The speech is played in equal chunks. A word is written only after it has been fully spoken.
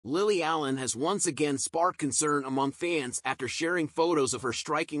Lily Allen has once again sparked concern among fans after sharing photos of her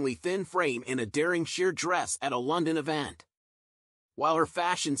strikingly thin frame in a daring sheer dress at a London event. While her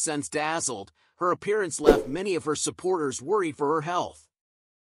fashion sense dazzled, her appearance left many of her supporters worried for her health.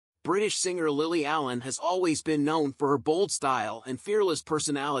 British singer Lily Allen has always been known for her bold style and fearless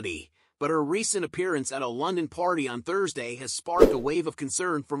personality, but her recent appearance at a London party on Thursday has sparked a wave of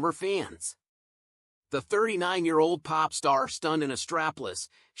concern from her fans. The 39-year-old pop star stunned in a strapless,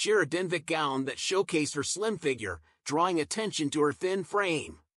 sheer Denvik gown that showcased her slim figure, drawing attention to her thin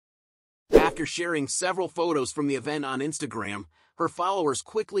frame. After sharing several photos from the event on Instagram, her followers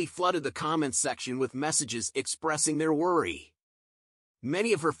quickly flooded the comments section with messages expressing their worry.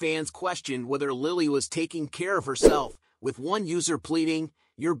 Many of her fans questioned whether Lily was taking care of herself, with one user pleading,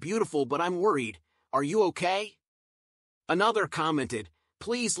 "You're beautiful but I'm worried, are you okay?" Another commented,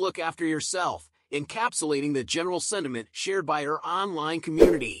 "Please look after yourself," encapsulating the general sentiment shared by her online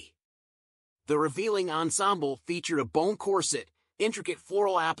community. The revealing ensemble featured a bone corset, intricate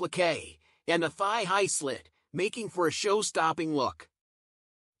floral applique, and a thigh-high slit, making for a show-stopping look.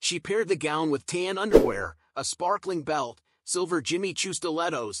 She paired the gown with tan underwear, a sparkling belt, silver Jimmy Choo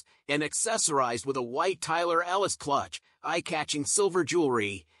stilettos, and accessorized with a white Tyler Ellis clutch, eye-catching silver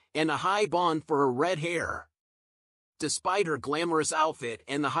jewelry, and a high bond for her red hair. Despite her glamorous outfit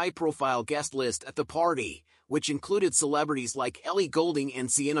and the high-profile guest list at the party, which included celebrities like Ellie Goulding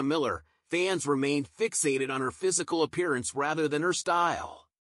and Sienna Miller, fans remained fixated on her physical appearance rather than her style.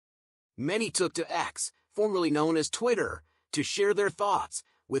 Many took to X, formerly known as Twitter, to share their thoughts,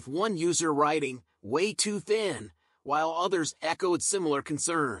 with one user writing, "Way too thin," while others echoed similar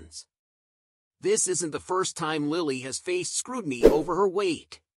concerns. This isn't the first time Lily has faced scrutiny over her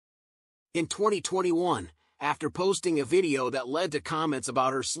weight. In 2021, after posting a video that led to comments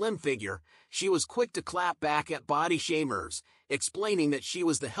about her slim figure, she was quick to clap back at body shamers, explaining that she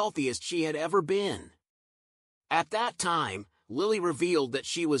was the healthiest she had ever been. At that time, Lily revealed that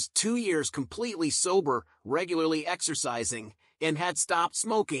she was 2 years completely sober, regularly exercising, and had stopped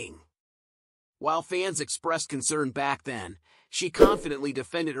smoking. While fans expressed concern back then, she confidently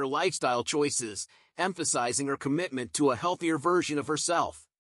defended her lifestyle choices, emphasizing her commitment to a healthier version of herself.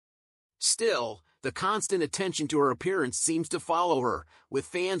 Still, the constant attention to her appearance seems to follow her, with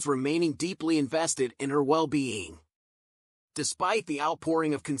fans remaining deeply invested in her well-being. Despite the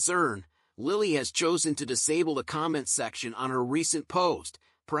outpouring of concern, Lily has chosen to disable the comments section on her recent post,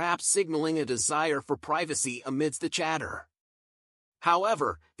 perhaps signaling a desire for privacy amidst the chatter.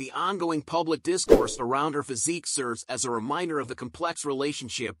 However, the ongoing public discourse around her physique serves as a reminder of the complex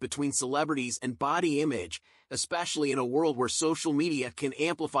relationship between celebrities and body image, especially in a world where social media can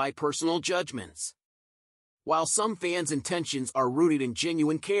amplify personal judgments. While some fans' intentions are rooted in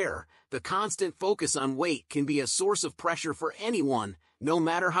genuine care, the constant focus on weight can be a source of pressure for anyone, no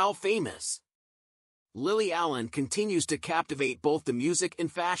matter how famous. Lily Allen continues to captivate both the music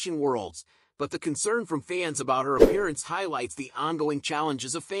and fashion worlds, but the concern from fans about her appearance highlights the ongoing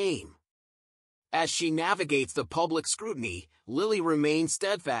challenges of fame. As she navigates the public scrutiny, Lily remains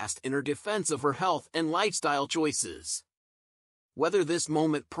steadfast in her defense of her health and lifestyle choices. Whether this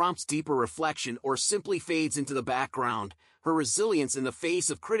moment prompts deeper reflection or simply fades into the background, her resilience in the face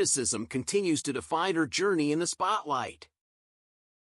of criticism continues to define her journey in the spotlight.